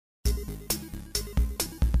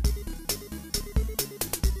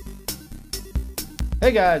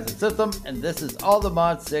Hey guys, it's System, and this is all the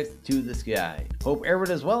Mod 6 to the sky. Hope everyone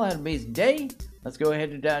is well, had an amazing day. Let's go ahead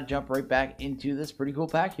and jump right back into this pretty cool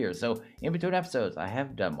pack here. So, in between episodes, I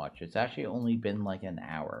haven't done much. It's actually only been like an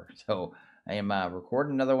hour. So, I am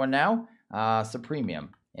recording another one now. Supremium.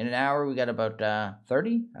 In an hour, we got about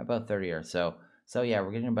 30? About 30 or so. So, yeah,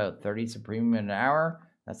 we're getting about 30 Supremium in an hour.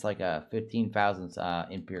 That's like 15,000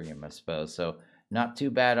 Imperium, I suppose. So, not too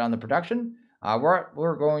bad on the production.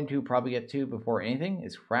 We're going to probably get to before anything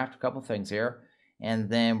is craft a couple things here, and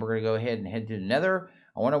then we're going to go ahead and head to the Nether.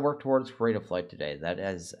 I want to work towards creative flight today. That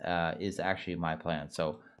is actually my plan,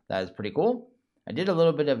 so that is pretty cool. I did a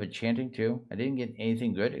little bit of enchanting too. I didn't get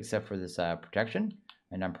anything good except for this protection,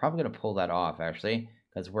 and I'm probably going to pull that off actually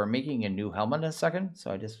because we're making a new helmet in a second.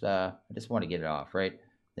 So I just want to get it off, right?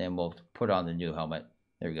 Then we'll put on the new helmet.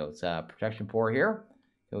 There we go. It's protection 4 here.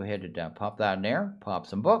 Go ahead and pop that in there. Pop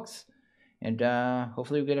some books. And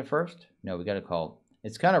hopefully we get it first. No, we got a call.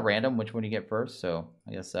 It's kind of random which one you get first, so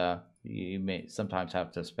I guess you may sometimes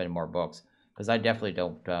have to spend more books. Because I definitely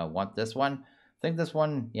don't want this one. I think this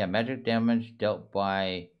one, yeah, magic damage dealt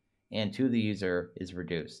by and to the user is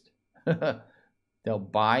reduced.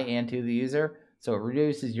 Dealt by and to the user. So it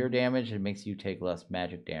reduces your damage and makes you take less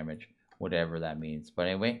magic damage, whatever that means. But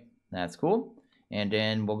anyway, that's cool. And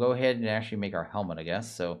then we'll go ahead and actually make our helmet, I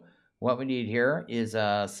guess. So what we need here is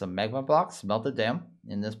some magma blocks melted down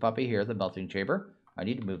in this puppy here, the melting chamber. I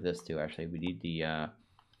need to move this too, actually. We need the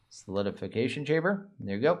solidification chamber.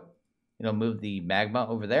 There you go. It'll move the magma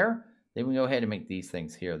over there. Then we go ahead and make these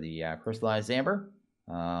things here. The crystallized amber.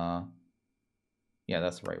 Yeah,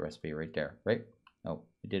 that's the right recipe right there, right? Oh,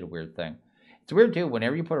 it did a weird thing. It's weird too,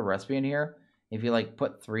 whenever you put a recipe in here, if you like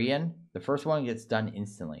put 3 in, the first one gets done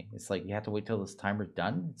instantly. It's like you have to wait till this timer's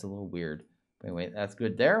done. It's a little weird. But anyway, that's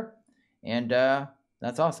good there. And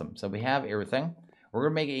that's awesome. So we have everything. We're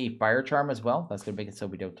going to make a fire charm as well. That's going to make it so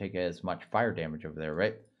we don't take as much fire damage over there,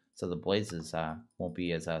 right? So the blazes won't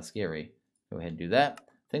be as scary. Go ahead and do that.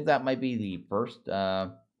 I think that might be the first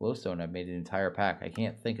glowstone I've made an entire pack. I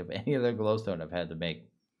can't think of any other glowstone I've had to make.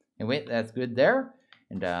 Anyway, that's good there.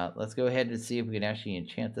 And let's go ahead and see if we can actually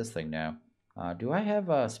enchant this thing now. Do I have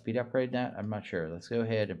a speed upgrade now? I'm not sure. Let's go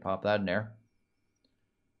ahead and pop that in there.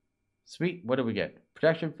 Sweet. What do we get?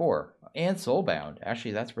 Protection 4 and soulbound.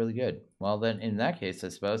 Actually, that's really good. Well, then in that case, I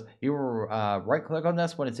suppose you will right click on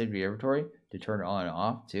this when it's in your inventory to turn it on and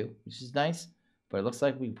off too, which is nice. But it looks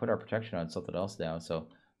like we can put our protection on something else now, so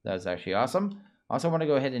that's actually awesome. Also, I want to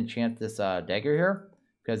go ahead and enchant this dagger here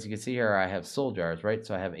because you can see here I have soul jars, right?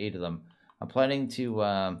 So I have 8 of them. I'm planning to,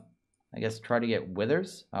 I guess, try to get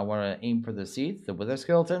withers. I want to aim for the seeds, the wither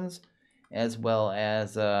skeletons, as well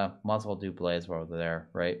as might as well do blaze while we're there,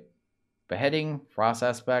 right? Beheading, frost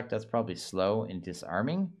aspect, that's probably slow and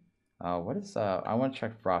disarming. What is, I want to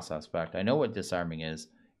check frost aspect. I know what disarming is.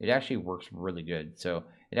 It actually works really good. So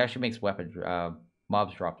it actually makes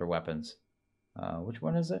mobs drop their weapons. Which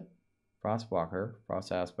one is it? Frostwalker,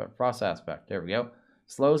 frost aspect. There we go.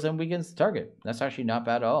 Slows and weakens the target. That's actually not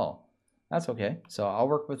bad at all. That's okay. So I'll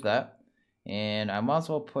work with that. And I might as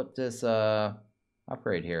well put this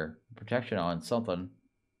upgrade here. Protection on something.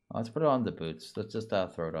 Let's put it on the boots. Let's just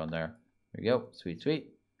throw it on there. There we go. Sweet,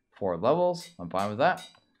 sweet. 4 levels. I'm fine with that.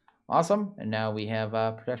 Awesome. And now we have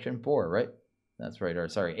protection 4, right? That's right. Or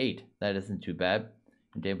sorry, 8. That isn't too bad.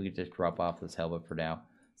 And then we can just drop off this helmet for now.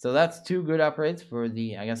 So that's 2 good upgrades for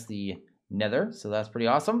the, I guess, the Nether. So that's pretty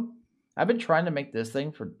awesome. I've been trying to make this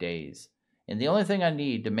thing for days. And the only thing I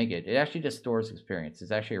need to make it, it actually just stores experience.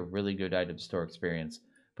 It's actually a really good item to store experience.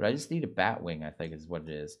 But I just need a bat wing, I think is what it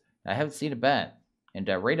is. I haven't seen a bat. And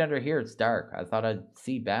right under here, it's dark. I thought I'd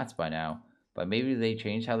see bats by now. But maybe they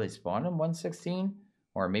changed how they spawn in 116?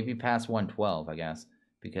 Or maybe past 112, I guess.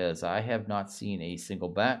 Because I have not seen a single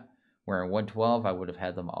bat. Where in 112, I would have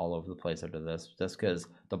had them all over the place under this. Just because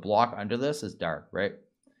the block under this is dark, right?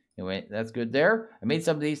 Anyway, that's good there. I made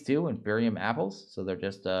some of these too, Imperium apples. So they're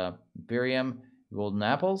just Imperium golden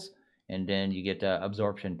apples. And then you get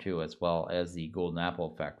absorption too, as well as the golden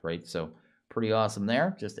apple effect, right? So pretty awesome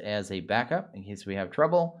there, just as a backup in case we have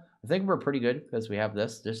trouble. I think we're pretty good because we have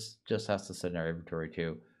this. This just has to sit in our inventory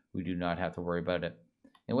too. We do not have to worry about it.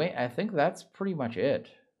 Anyway, I think that's pretty much it.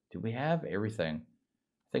 Do we have everything?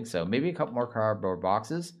 I think so. Maybe a couple more cardboard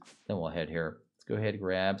boxes. Then we'll head here. Let's go ahead and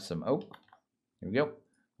grab some oak. Here we go.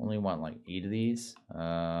 Only want like 8 of these.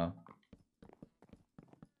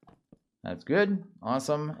 That's good.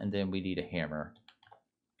 Awesome. And then we need a hammer.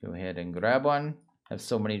 Go ahead and grab one. I have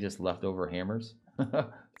so many just leftover hammers. So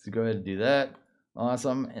go ahead and do that.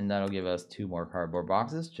 Awesome. And that'll give us 2 more cardboard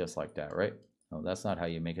boxes, just like that, right? Oh, that's not how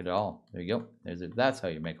you make it at all. There you go. That's how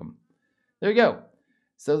you make them. There you go.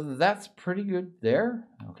 So that's pretty good there.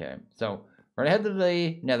 Okay, so we're gonna head to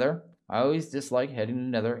the Nether. I always dislike heading to the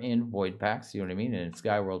Nether in void packs, you know what I mean, and in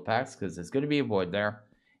Skyworld packs, because it's gonna be a void there,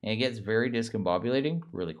 and it gets very discombobulating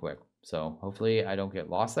really quick. So hopefully I don't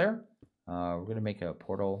get lost there. We're gonna make a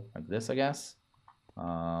portal like this, I guess.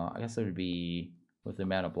 I guess it would be with the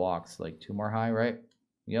amount of blocks, like 2 more high, right?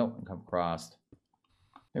 Yep, and come across.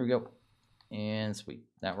 There we go. And sweet,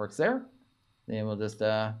 that works there. Then we'll just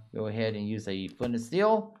go ahead and use a flint and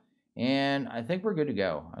steel. And I think we're good to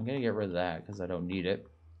go. I'm going to get rid of that because I don't need it.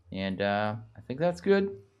 And I think that's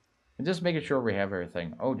good. And just making sure we have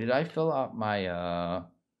everything. Oh, did I fill out my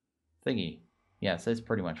thingy? Yes, it's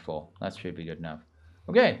pretty much full. That should be good enough.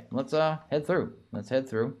 Okay, let's head through. Let's head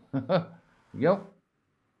through. Here we go.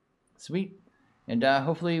 Sweet. And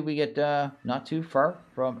hopefully we get not too far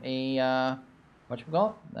from a,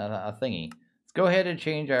 whatchamacallit? A thingy. Let's go ahead and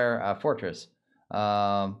change our fortress.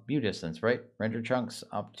 View distance, right? Render chunks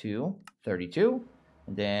up to 32.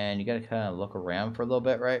 And then you got to kind of look around for a little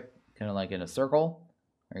bit, right? Kind of like in a circle.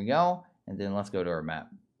 There you go. And then let's go to our map.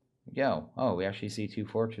 There you go. Oh, we actually see 2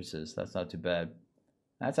 fortresses. That's not too bad.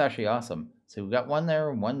 That's actually awesome. So we've got one there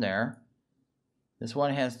and one there. This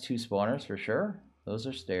one has 2 spawners for sure. Those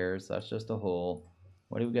are stairs. That's just a hole.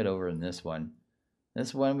 What do we got over in this one?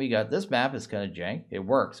 This one we got, this map is kind of jank. It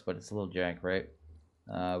works, but it's a little jank, right?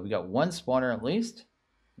 We got 1 spawner at least,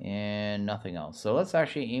 and nothing else. So let's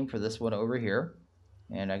actually aim for this one over here.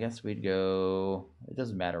 And I guess we'd go, it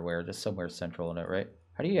doesn't matter where, just somewhere central in it, right?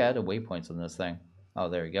 How do you add the waypoints on this thing? Oh,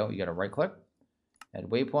 there you go. You got to right click, add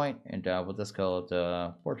waypoint, and we'll just call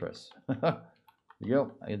it fortress. There you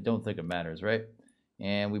go. I don't think it matters, right?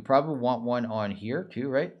 And we probably want one on here too,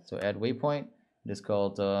 right? So add waypoint, just call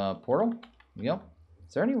it portal. There you go.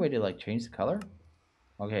 Is there any way to like change the color?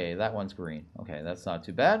 Okay, that one's green. Okay, that's not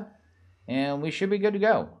too bad. And we should be good to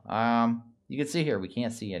go. You can see here, we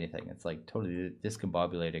can't see anything. It's like totally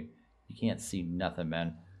discombobulating. You can't see nothing,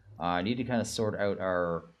 man. I need to kind of sort out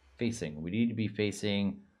our facing. We need to be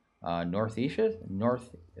facing northeast?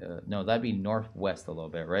 No, that'd be northwest a little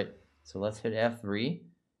bit, right? So let's hit F3.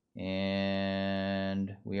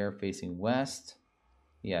 And we are facing west.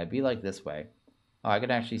 Yeah, it'd be like this way. Oh, I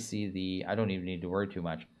can actually see the, I don't even need to worry too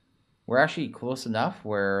much. We're actually close enough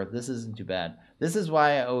where this isn't too bad. This is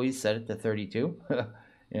why I always set it to 32.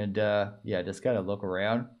 And yeah, just gotta look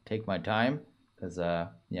around, take my time. Because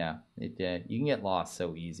yeah, you can get lost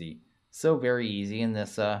so easy. So very easy in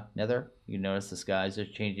this nether. You notice the skies are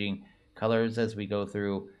changing colors as we go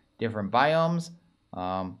through different biomes.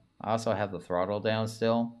 I also have the throttle down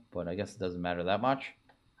still, but I guess it doesn't matter that much.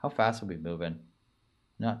 How fast are we moving?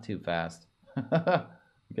 Not too fast. I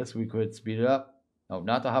guess we could speed it up. Oh,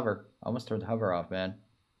 not the hover. I almost turned the hover off, man.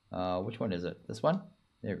 Which one is it? This one?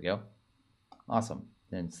 There we go. Awesome.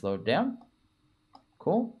 Then slow it down.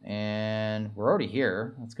 Cool. And we're already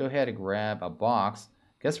here. Let's go ahead and grab a box.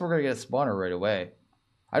 Guess we're going to get a spawner right away.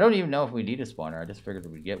 I don't even know if we need a spawner. I just figured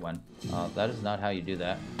we'd get one. That is not how you do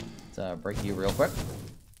that. Let's break you real quick.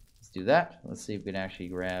 Let's do that. Let's see if we can actually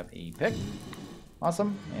grab a pick.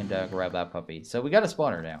 Awesome. And grab that puppy. So we got a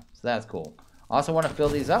spawner now. So that's cool. Also want to fill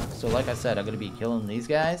these up. So like I said, I'm going to be killing these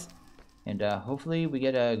guys. And hopefully we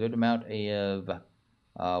get a good amount of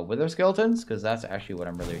wither skeletons. Because that's actually what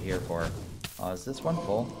I'm really here for. Is this one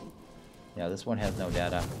full? Yeah, this one has no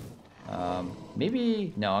data.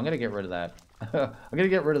 Maybe... No, I'm going to get rid of that. I'm going to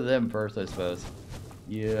get rid of them first, I suppose.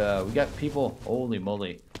 Yeah, we got people. Holy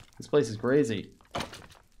moly. This place is crazy.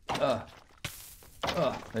 There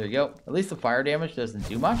you go. At least the fire damage doesn't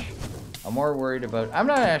do much. I'm more worried about... I'm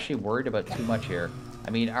not actually worried about too much here.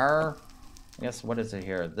 I mean, our... I guess, what is it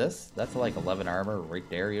here? This? That's like 11 armor right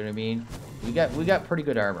there, you know what I mean? We got pretty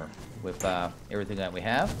good armor with everything that we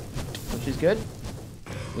have, which is good.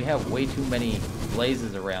 We have way too many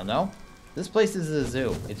blazes around, though. This place is a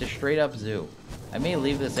zoo. It's a straight up zoo. I may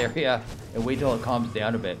leave this area and wait till it calms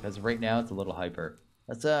down a bit, because right now it's a little hyper.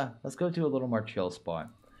 Let's go to a little more chill spot.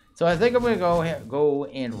 So I think I'm gonna go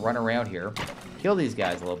and run around here, kill these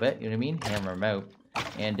guys a little bit, you know what I mean? Hammer them out,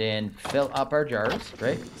 and then fill up our jars,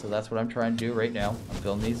 right? So that's what I'm trying to do right now. I'm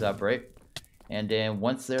filling these up, right? And then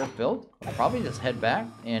once they're filled, I'll probably just head back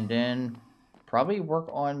and then probably work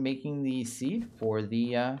on making the seed for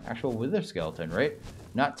the actual wither skeleton, right?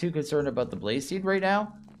 Not too concerned about the blaze seed right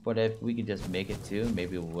now, but if we could just make it too,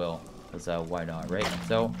 maybe we will. Because why not, right?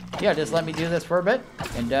 So, yeah, just let me do this for a bit.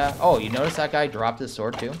 And, oh, you notice that guy dropped his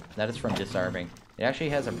sword too? That is from disarming. It actually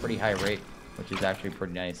has a pretty high rate, which is actually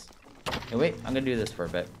pretty nice. Hey, wait, I'm going to do this for a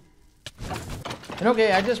bit. And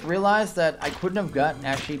okay, I just realized that I couldn't have gotten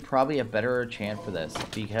actually probably a better chant for this.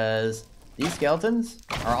 Because These skeletons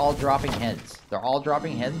are all dropping heads. They're all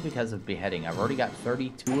dropping heads because of beheading. I've already got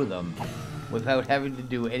 32 of them without having to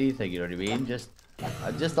do anything, you know what I mean? Just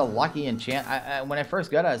a lucky enchant. When I first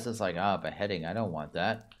got it, I was just like, oh, beheading, I don't want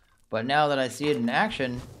that. But now that I see it in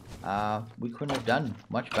action, we couldn't have done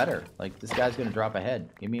much better. Like, this guy's going to drop a head.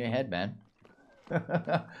 Give me a head, man.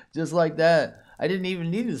 Just like that. I didn't even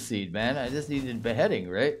need a seed, man. I just needed beheading,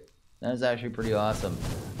 right? That is actually pretty awesome.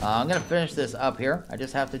 I'm going to finish this up here. I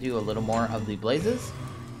just have to do a little more of the blazes.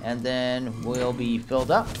 And then we'll be filled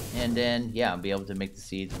up. And then, yeah, I'll be able to make the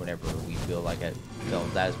seeds whenever we feel like it. So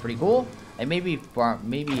that is pretty cool. And maybe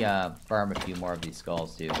farm a few more of these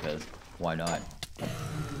skulls too, because why not?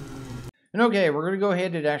 And okay, we're going to go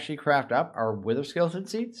ahead and actually craft up our wither skeleton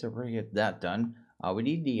seed. So we're going to get that done. We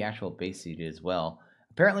need the actual base seed as well.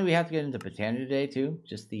 Apparently we have to get into Botania today too.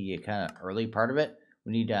 Just the kind of early part of it.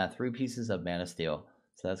 We need 3 pieces of mana steel.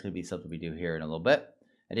 So that's going to be something we do here in a little bit.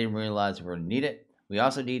 I didn't realize we were going to need it. We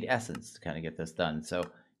also need essence to kind of get this done. So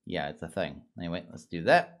yeah, it's a thing. Anyway, let's do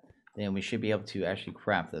that. Then we should be able to actually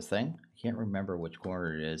craft this thing. I can't remember which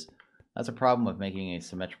corner it is. That's a problem with making a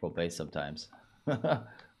symmetrical base sometimes.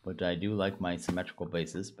 But I do like my symmetrical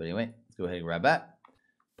bases. But anyway, let's go ahead and grab that.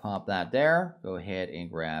 Pop that there. Go ahead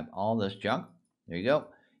and grab all this junk. There you go.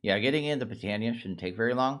 Yeah, getting into Botania shouldn't take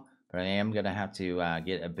very long. But I am going to have to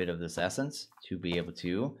get a bit of this essence to be able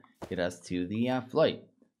to get us to the flight.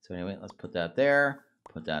 So anyway, let's put that there,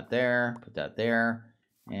 put that there, put that there,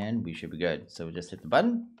 and we should be good. So we just hit the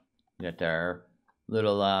button. We got our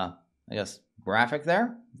little, I guess, graphic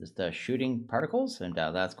there. Just shooting particles, and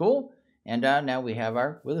that's cool. And now we have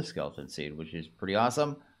our wither skeleton seed, which is pretty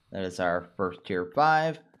awesome. That is our first tier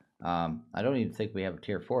 5. I don't even think we have a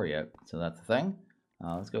tier 4 yet, so that's the thing.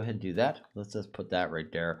 Let's go ahead and do that. Let's just put that right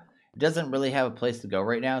there. It doesn't really have a place to go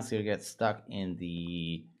right now. It's going to get stuck in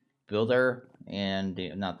the builder and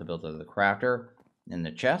not the builder, the crafter in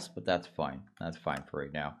the chest, but that's fine. That's fine for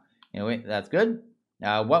right now. Anyway, that's good.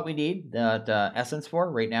 What we need the essence for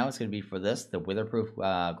right now is going to be for this, the witherproof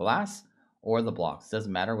glass or the blocks. Doesn't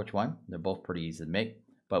matter which one. They're both pretty easy to make,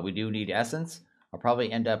 but we do need essence. I'll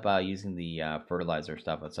probably end up using the fertilizer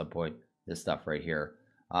stuff at some point. This stuff right here.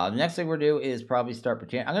 The next thing we'll do is probably start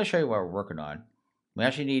pretending. I'm going to show you what we're working on. We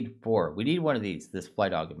actually need 4. We need one of these, this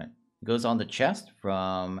flight augment. It goes on the chest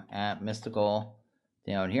from at Mystical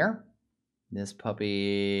down here. This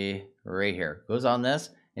puppy right here goes on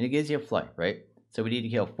this, and it gives you a flight, right? So we need to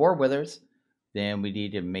kill 4 withers. Then we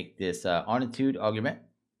need to make this Onitude augment.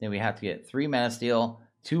 Then we have to get 3 mana steel,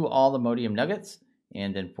 2 all the modium nuggets,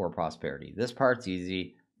 and then 4 prosperity. This part's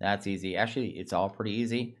easy. That's easy. Actually, it's all pretty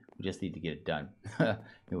easy. We just need to get it done.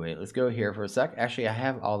 Anyway, let's go here for a sec. Actually, I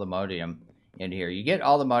have all the modium in here. You get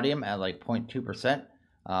all the modium at like 0.2%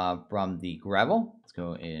 from the gravel. Let's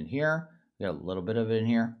go in here. Got a little bit of it in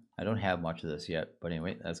here. I don't have much of this yet, but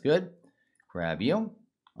anyway, that's good. Grab you.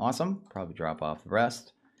 Awesome. Probably drop off the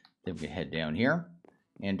rest. Then we head down here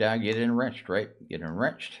and get enriched, right? Get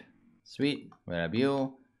enriched. Sweet. Grab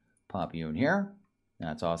you. Pop you in here.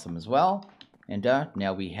 That's awesome as well. And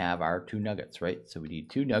now we have our 2 nuggets, right? So we need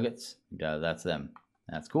 2 nuggets. And, that's them.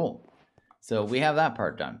 That's cool. So we have that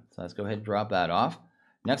part done. So let's go ahead and drop that off.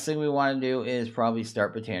 Next thing we want to do is probably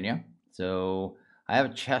start Botania. So I have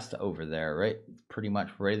a chest over there, right? Pretty much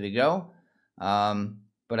ready to go.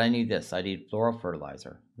 But I need this. I need floral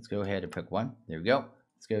fertilizer. Let's go ahead and pick one. There we go.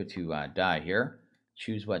 Let's go to dye here.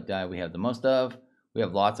 Choose what dye we have the most of. We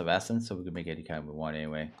have lots of essence, so we can make any kind we want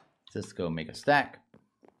anyway. Let's just go make a stack.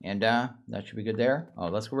 And that should be good there. Oh,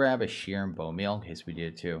 let's grab a shear and bone meal in case we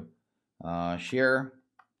did too. Shear.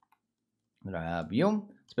 I'm gonna have you.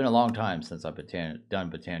 It's been a long time since I've done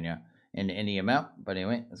Botania in any amount. But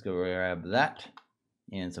anyway, let's go grab that.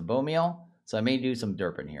 And some bone meal. So I may do some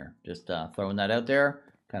derping here. Just throwing that out there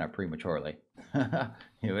kind of prematurely.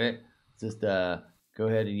 Anyway, let's just go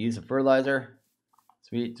ahead and use the fertilizer.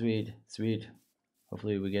 Sweet, sweet, sweet.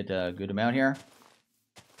 Hopefully we get a good amount here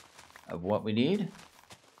of what we need.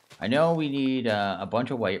 I know we need a bunch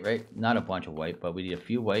of white, right? Not a bunch of white, but we need a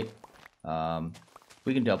few white.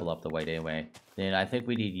 We can double up the white anyway. Then I think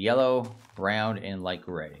we need yellow, brown, and light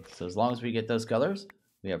gray. So as long as we get those colors,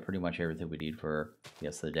 we have pretty much everything we need for the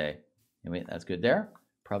rest of the day. Anyway, that's good there.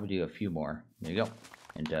 Probably do a few more. There you go.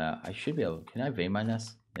 And I should be able, can I vein mine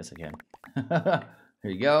this? Yes, I can.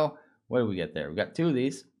 There you go. What do we get there? We got 2 of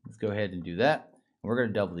these. Let's go ahead and do that. And we're going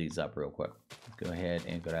to double these up real quick. Let's go ahead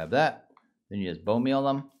and grab that. Then you just bone meal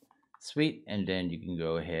them. Sweet. And then you can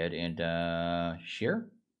go ahead and shear.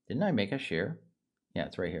 Didn't I make a shear? Yeah,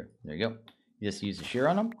 it's right here. There you go. You just use the shear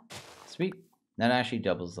on them. Sweet. That actually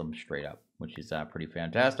doubles them straight up, which is pretty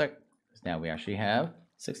fantastic. Because now we actually have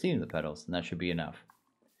 16 of the petals, and that should be enough.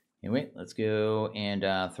 Anyway, let's go and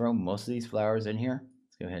throw most of these flowers in here.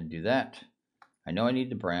 Let's go ahead and do that. I know I need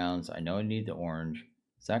the browns. I know I need the orange.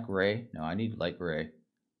 Is that gray? No, I need light gray.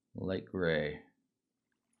 Light gray.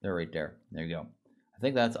 They're right there. There you go. I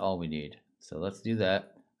think that's all we need. So let's do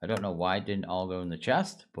that. I don't know why it didn't all go in the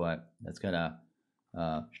chest, but that's kind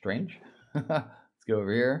of strange. Let's go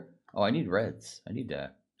over here. Oh, I need reds. I need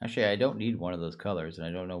that. Actually, I don't need one of those colors, and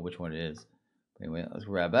I don't know which one it is. But anyway, let's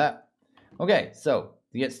grab that. Okay, so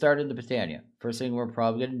to get started in the Britannia, first thing we're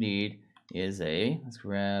probably going to need is let's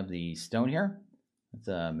grab the stone here.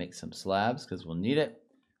 Let's make some slabs because we'll need it.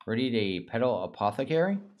 We need a petal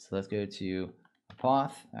apothecary. So let's go to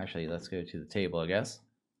apoth. Actually, let's go to the table, I guess.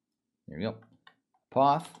 There we go.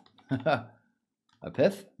 Apoth. A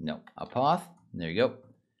pith? No, apoth. There you go.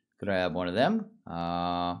 Could I have one of them?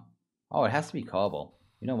 Oh, it has to be cobble.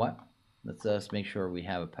 You know what? Let's just make sure we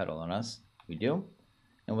have a petal on us. We do.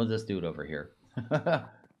 And we'll just do it over here.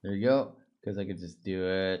 There you go. Because I could just do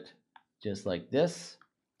it just like this.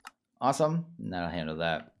 Awesome. And that'll handle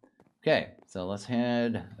that. Okay, so let's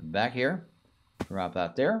head back here. Drop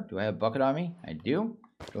that there. Do I have a bucket on me? I do.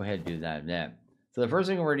 Go ahead and do that then. So the first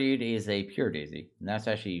thing we're going to need is a pure daisy. And that's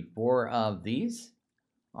actually 4 of these.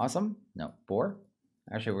 Awesome. No, 4.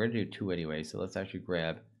 Actually, we're going to do 2 anyway. So let's actually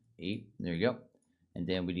grab 8. There you go. And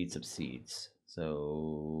then we need some seeds.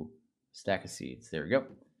 So stack of seeds. There we go.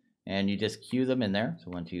 And you just cue them in there. So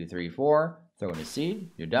 1, 2, 3, 4. Throw in a seed.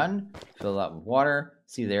 You're done. Fill it up with water.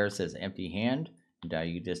 See there it says empty hand. And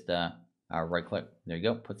you just right click. There you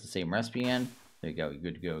go. Put the same recipe in. There you go. You're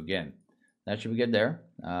good to go again. That should be good there.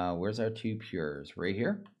 Where's our 2 pures? Right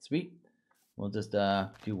here. Sweet. We'll just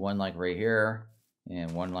do one like right here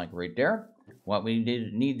and one like right there. What we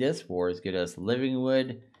need this for is get us living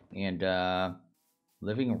wood and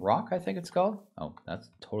living rock, I think it's called. Oh, that's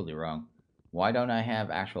totally wrong. Why don't I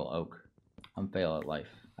have actual oak? I'm fail at life.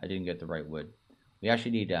 I didn't get the right wood. We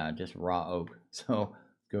actually need just raw oak. So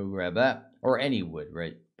go grab that. Or any wood,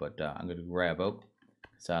 right? But I'm going to grab oak.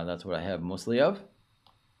 So that's what I have mostly of.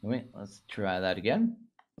 Wait, let's try that again.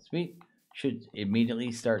 Sweet. Should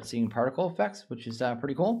immediately start seeing particle effects, which is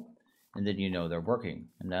pretty cool. And then you know they're working.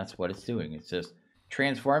 And that's what it's doing. It's just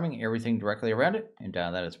transforming everything directly around it. And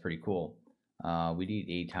that is pretty cool. We need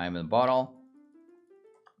a time in the bottle.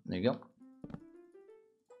 There you go.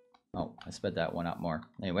 Oh, I sped that one out more.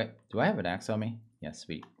 Anyway, do I have an axe on me? Yes,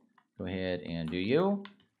 sweet. Go ahead and do you.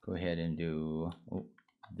 Go ahead and do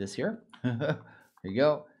this here. There you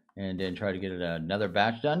go. And then try to get another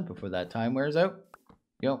batch done before that time wears out.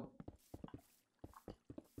 Go.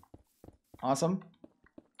 Awesome.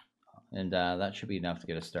 And that should be enough to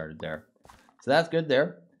get us started there. So that's good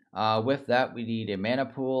there. With that, we need a mana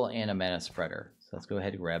pool and a mana spreader. So let's go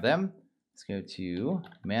ahead and grab them. Let's go to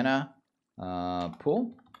mana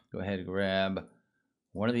pool. Go ahead and grab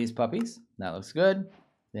one of these puppies. That looks good.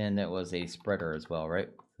 Then it was a spreader as well, right?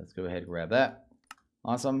 Let's go ahead and grab that.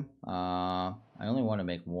 Awesome. I only want to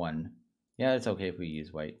make one. Yeah, it's okay if we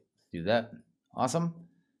use white. Let's do that. Awesome.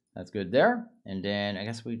 That's good there. And then I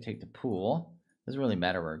guess we take the pool. Doesn't really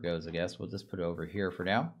matter where it goes, I guess. We'll just put it over here for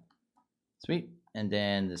now. Sweet. And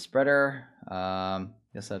then the spreader.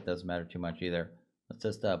 Guess that doesn't matter too much either. Let's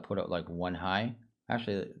just put it like 1 high.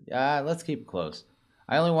 Actually, let's keep it close.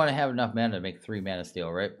 I only want to have enough mana to make 3 mana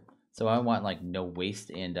steel, right? So I want like no waste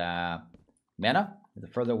in mana. The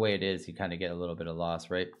further away it is, you kind of get a little bit of loss,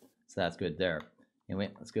 right? So that's good there. Anyway,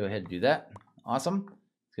 let's go ahead and do that. Awesome.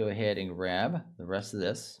 Let's go ahead and grab the rest of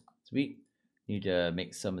this. Sweet. Need to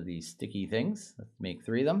make some of these sticky things. Let's make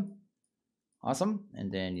 3 of them. Awesome.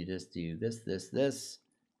 And then you just do this, this,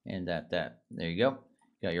 and that. There you go.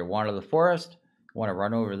 You got your wand of the forest. You want to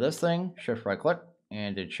run over this thing, shift right click,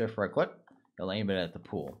 and then shift right click. You'll aim it at the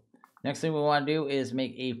pool. Next thing we want to do is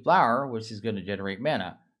make a flower, which is going to generate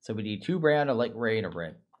mana. So we need 2 brown, a light gray, and a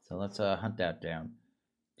red. So let's hunt that down.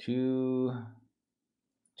 2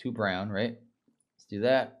 brown, right? Let's do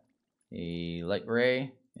that. A light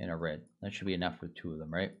gray and a red. That should be enough for 2 of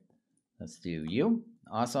them, right? Let's do you.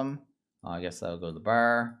 Awesome. I guess that'll go to the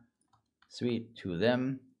bar. Sweet. 2 of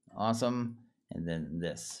them. Awesome. And then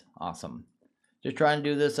this. Awesome. Just trying to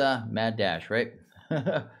do this mad dash, right?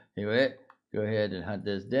 Anyway, go ahead and hunt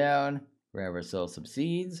this down. Grab ourselves some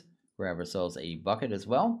seeds. Grab ourselves a bucket as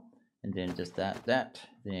well. And then just that.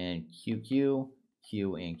 Then Q,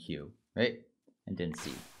 Q, and Q, right? And then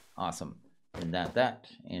C. Awesome. And that.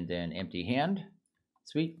 And then empty hand.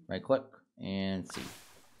 Sweet. Right click and C.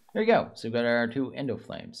 There you go. So we've got our 2 endo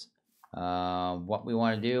flames. What we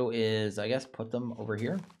want to do is, I guess, put them over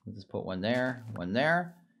here. We'll just put one there.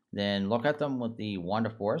 Then look at them with the wand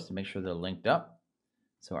of force to make sure they're linked up.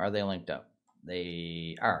 So are they linked up?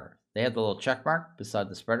 They are. They have the little check mark beside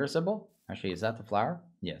the spreader symbol. Actually, is that the flower?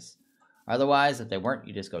 Yes. Otherwise, if they weren't,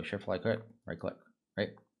 you just go shift right click, right?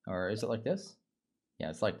 Or is it like this? Yeah,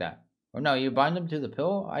 it's like that. Or no, you bind them to the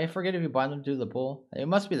pill. I forget if you bind them to the pool. It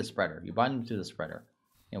must be the spreader. You bind them to the spreader.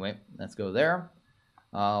 Anyway, let's go there.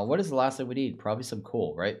 What is the last thing we need? Probably some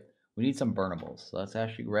coal, right? We need some burnables. So let's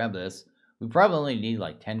actually grab this. We probably only need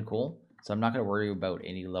like 10 coal. So I'm not going to worry about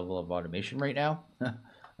any level of automation right now.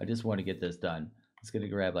 I just want to get this done. It's going to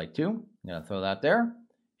grab like 2. I'm going to throw that there.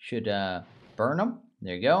 Should burn them.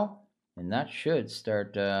 There you go. And that should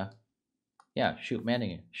start, yeah,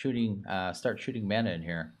 start shooting mana in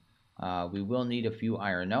here. We will need a few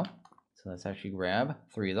iron though. So let's actually grab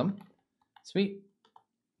 3 of them. Sweet.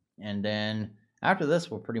 And then after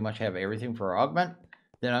this, we'll pretty much have everything for our augment.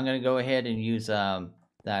 Then I'm going to go ahead and use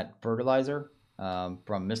that fertilizer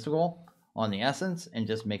from Mystical on the essence and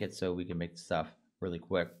just make it so we can make stuff really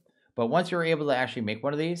quick. But once you're able to actually make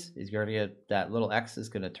one of these, is you're going to get that little X is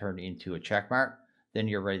going to turn into a check mark. Then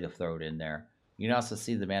you're ready to throw it in there. You can also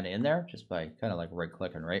see the mana in there just by kind of like right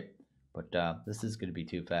clicking, right? But this is going to be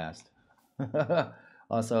too fast.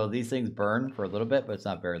 Also, these things burn for a little bit, but it's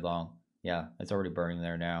not very long. Yeah, it's already burning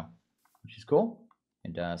there now, which is cool.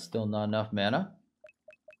 And still not enough mana.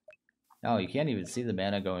 Oh, you can't even see the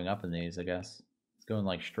mana going up in these, I guess. It's going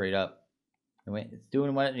like straight up. Anyway, it's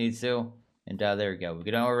doing what it needs to. And there we go. We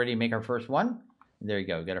can already make our first one. And there you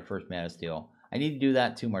go. We got our first mana steal. I need to do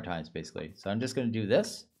that 2 more times, basically. So I'm just going to do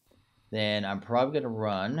this. Then I'm probably going to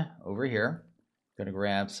run over here. Going to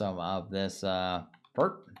grab some of this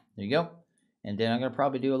pert. There you go. And then I'm going to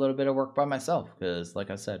probably do a little bit of work by myself. Because, like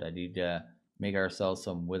I said, I need to make ourselves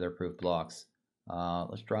some witherproof blocks.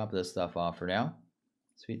 Let's drop this stuff off for now.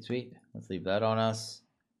 Sweet, sweet. Let's leave that on us.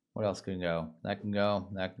 What else can go? That can go.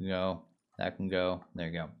 That can go. That can go. There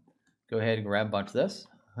you go. Go ahead and grab a bunch of this.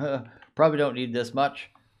 Probably don't need this much,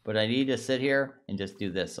 but I need to sit here and just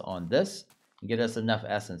do this on this and get us enough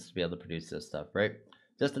essence to be able to produce this stuff, right?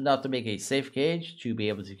 Just enough to make a safe cage to be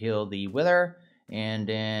able to kill the wither and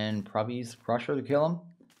then probably use Crusher to kill him.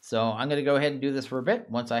 So I'm going to go ahead and do this for a bit.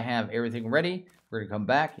 Once I have everything ready, we're going to come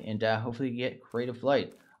back and hopefully get Creative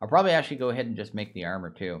Flight. I'll probably actually go ahead and just make the armor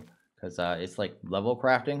too, because it's like level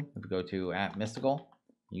crafting. If we go to @mystical,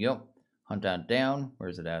 you go. Hunt that down.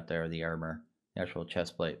 Where's it at there? The armor. The actual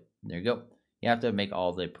chest plate. There you go. You have to make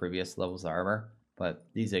all the previous levels of armor, but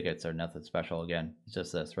these ingots are nothing special again. It's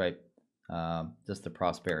just this, right? Just the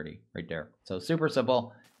prosperity right there. So super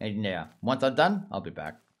simple. And yeah, once I'm done, I'll be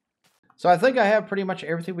back. So I think I have pretty much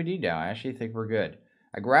everything we need now. I actually think we're good.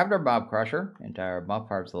 I grabbed our mob crusher, and our mob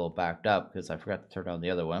farm's a little backed up because I forgot to turn on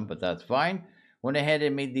the other one, but that's fine. Went ahead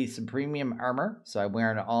and made some premium armor, so I'm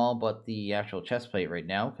wearing all but the actual chest plate right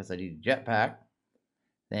now because I need a jetpack.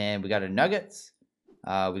 Then we got our nuggets,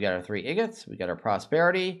 we got our 3 ingots, we got our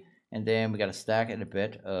prosperity, and then we got a stack and a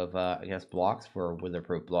bit of, I guess, blocks for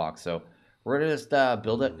witherproof blocks. So we're going to just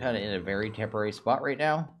build it kind of in a very temporary spot right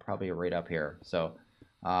now, probably right up here. So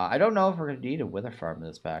I don't know if we're going to need a wither farm in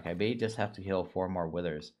this pack. I may just have to kill 4 more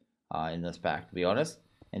withers in this pack, to be honest,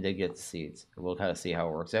 and then get the seeds. We'll kind of see how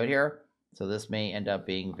it works out here. So this may end up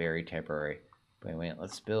being very temporary. But anyway,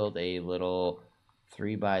 let's build a little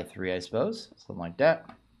 3x3, I suppose. Something like that.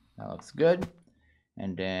 That looks good.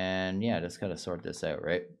 And then, yeah, just kind of sort this out,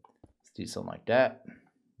 right? Let's do something like that.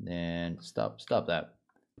 Then stop that. There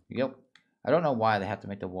you go. I don't know why they have to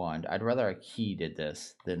make the wand. I'd rather a key did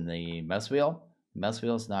this than the mouse wheel. The mouse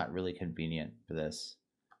wheel is not really convenient for this.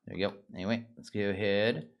 There you go. Anyway, let's go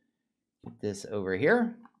ahead. Get this over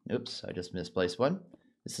here. Oops, I just misplaced one.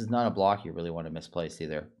 This is not a block you really want to misplace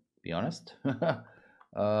either, to be honest.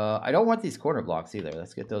 I don't want these corner blocks either.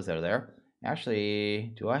 Let's get those out of there.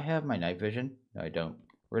 Actually, do I have my night vision? No, I don't.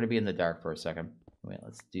 We're going to be in the dark for a second. Wait,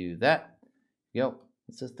 let's do that. Yo,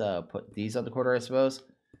 let's just put these on the corner, I suppose.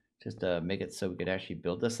 Just make it so we could actually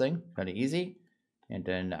build this thing kind of easy. And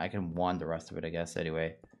then I can wand the rest of it, I guess,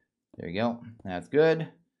 anyway. There you go. That's good.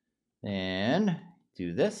 And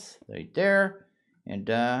do this right there. And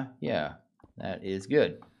yeah. That is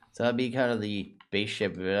good. So that'll be kind of the base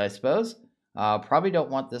shape of it, I suppose. Probably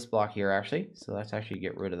don't want this block here, actually. So let's actually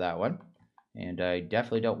get rid of that one. And I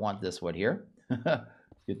definitely don't want this one here.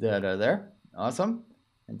 Get that out of there. Awesome.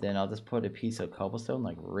 And then I'll just put a piece of cobblestone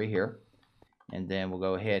like right here. And then we'll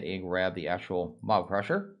go ahead and grab the actual mob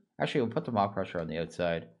crusher. Actually, we'll put the mob crusher on the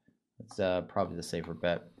outside. That's probably the safer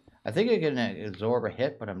bet. I think it can absorb a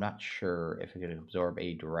hit, but I'm not sure if it can absorb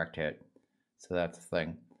a direct hit. So that's the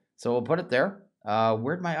thing. So we'll put it there.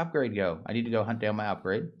 Where'd my upgrade go? I need to go hunt down my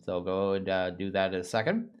upgrade. So I'll go and do that in a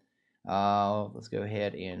second. Let's go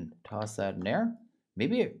ahead and toss that in there.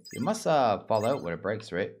 Maybe it must fall out when it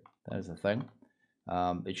breaks, right? That is the thing.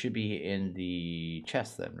 It should be in the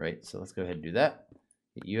chest then, right? So let's go ahead and do that.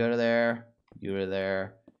 Get you out of there, you out of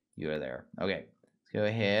there, you out of there. Okay, let's go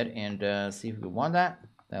ahead and see if we want that.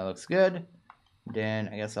 That looks good. Then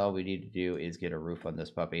I guess all we need to do is get a roof on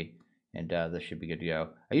this puppy, and this should be good to go.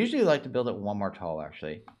 I usually like to build it one more tall,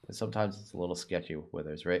 actually, because sometimes it's a little sketchy with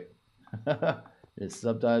withers, right? It's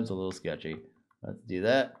sometimes a little sketchy. Let's do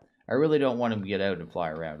that. I really don't want him to get out and fly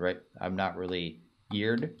around, right? I'm not really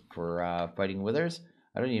geared for fighting withers.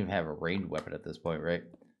 I don't even have a ranged weapon at this point, right?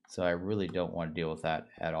 So I really don't want to deal with that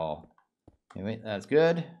at all. Anyway, that's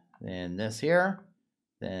good. Then this here.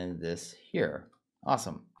 Then this here.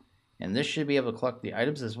 Awesome. And this should be able to collect the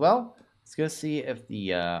items as well. Let's go see if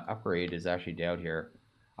the upgrade is actually down here.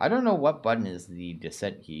 I don't know what button is the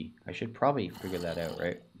descent key. I should probably figure that out,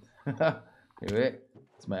 right? Anyway,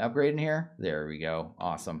 is my upgrade in here? There we go.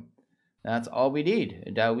 Awesome. That's all we need.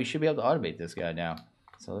 And we should be able to automate this guy now.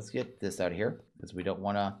 So let's get this out of here, because we don't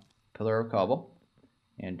want a pillar of cobble.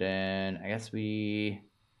 And then I guess we'll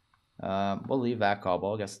leave that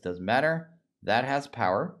cobble. I guess it doesn't matter. That has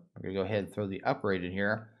power. We're going to go ahead and throw the upgrade in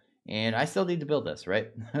here. And I still need to build this,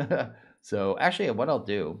 right? So actually what I'll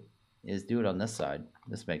do is do it on this side.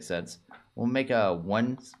 This makes sense. We'll make a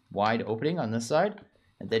one wide opening on this side,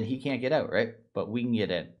 and then he can't get out, right? But we can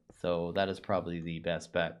get in. So that is probably the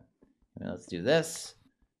best bet. And let's do this.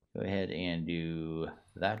 Go ahead and do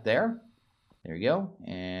that there. There you go.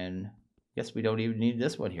 And I guess we don't even need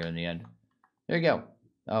this one here in the end. There you go.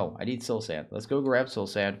 Oh, I need soul sand. Let's go grab soul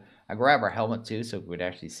sand. I grab our helmet too, so we would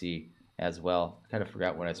actually see as well. Kind of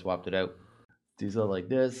forgot when I swapped it out. Do something like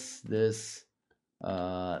this,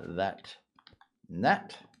 that, and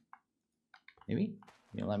that. Maybe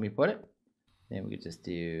you let me put it. Then we could just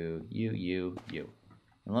do you,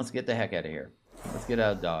 and let's get the heck out of here. Let's get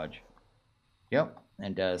out of Dodge. Yep,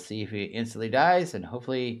 and see if he instantly dies, and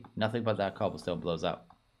hopefully nothing but that cobblestone blows up.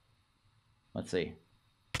 Let's see.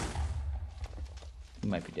 He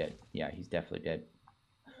might be dead. Yeah, he's definitely dead.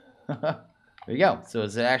 There you go. So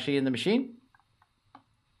is it actually in the machine?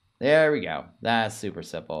 There we go. That's super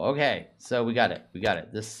simple. Okay, so we got it. We got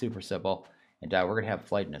it. This is super simple. And we're going to have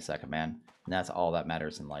flight in a second, man. And that's all that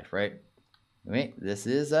matters in life, right? Wait, this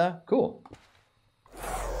is cool.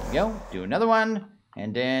 There we go. Do another one.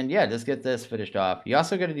 And then, yeah, just get this finished off. You're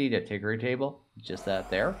also going to need a tinkering table. Just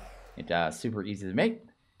that there. It's super easy to make.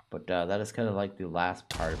 But that is kind of like the last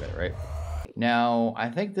part of it, right? Now, I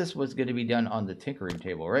think this was going to be done on the tinkering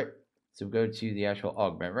table, right? So go to the actual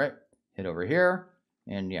augment, right? Hit over here.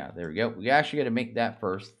 And yeah, there we go. We actually got to make that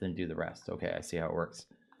first, then do the rest. Okay, I see how it works.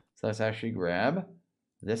 So let's actually grab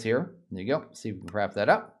this here. There you go. See if we can craft that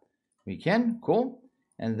up. We can. Cool.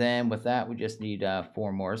 And then with that, we just need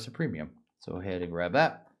 4 more Supremium. So go ahead and grab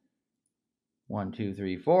that. 1, 2,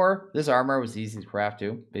 3, 4. This armor was easy to craft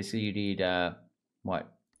too. Basically, you need,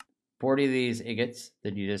 what? 40 of these ingots.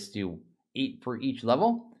 Then you just do 8 for each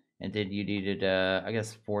level. And then you needed, I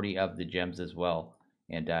guess, 40 of the gems as well.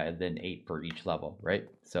 And then 8 for each level, right?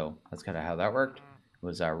 So that's kind of how that worked. It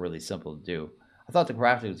was really simple to do. I thought the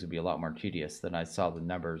crafting was going to be a lot more tedious. Then I saw the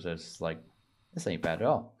numbers. I was just like, this ain't bad at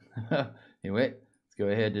all. Anyway, let's go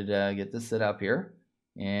ahead and get this set up here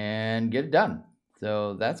and get it done.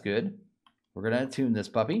 So that's good. We're going to tune this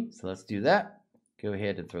puppy. So let's do that. Go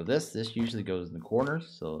ahead and throw this. This usually goes in the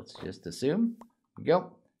corners. So let's just assume. There we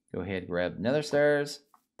go. Go ahead and grab nether stars.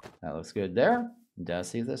 That looks good there. And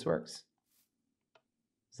see if this works.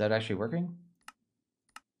 Is that actually working?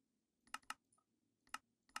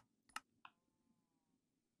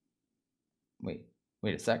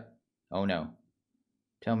 Wait a sec. Oh no.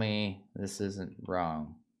 Tell me this isn't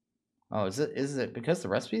wrong. Oh, is it because the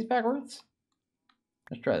recipe's backwards?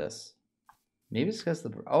 Let's try this. Maybe it's because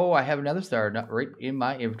oh, I have another star not right in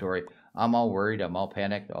my inventory. I'm all worried, I'm all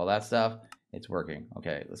panicked, all that stuff. It's working.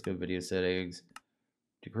 Okay, let's go video settings.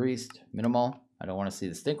 Decreased, minimal. I don't want to see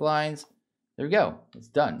the stink lines. There we go. It's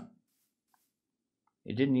done.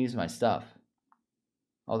 It didn't use my stuff.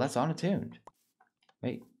 Oh, that's unattuned.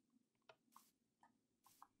 Wait.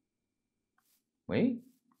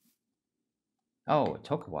 Oh, it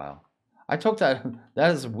took a while. I took that.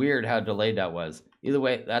 That is weird how delayed that was. Either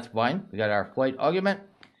way, that's fine. We got our flight augment.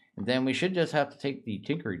 And then we should just have to take the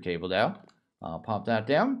tinkering table down. Pop that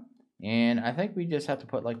down. And I think we just have to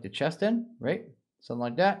put like the chest in, right? Something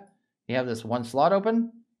like that. You have this one slot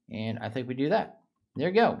open. And I think we do that. There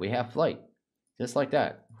you go. We have flight. Just like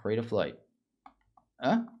that. Afraid of flight.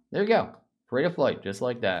 There you go. Afraid of flight. Just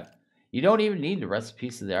like that. You don't even need the rest of the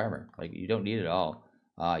piece of the armor. Like, you don't need it all.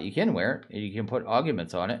 You can wear it. And you can put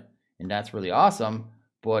augments on it. And that's really awesome.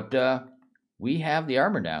 But we have the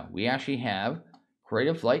armor now. We actually have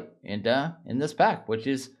creative flight in this pack. Which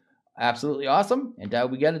is absolutely awesome, and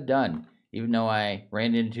we got it done. Even though I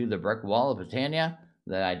ran into the brick wall of Britannia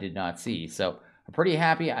that I did not see. So I'm pretty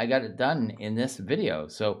happy I got it done in this video.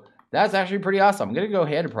 So that's actually pretty awesome. I'm going to go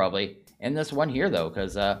ahead and probably end this one here, though,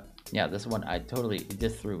 because, yeah, this one I totally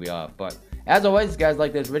just threw me off. But as always, if you guys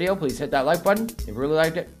like this video, please hit that like button. If you really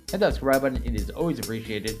liked it, hit that subscribe button. It is always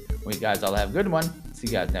appreciated. When you guys all have a good one. See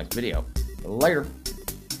you guys next video. Later.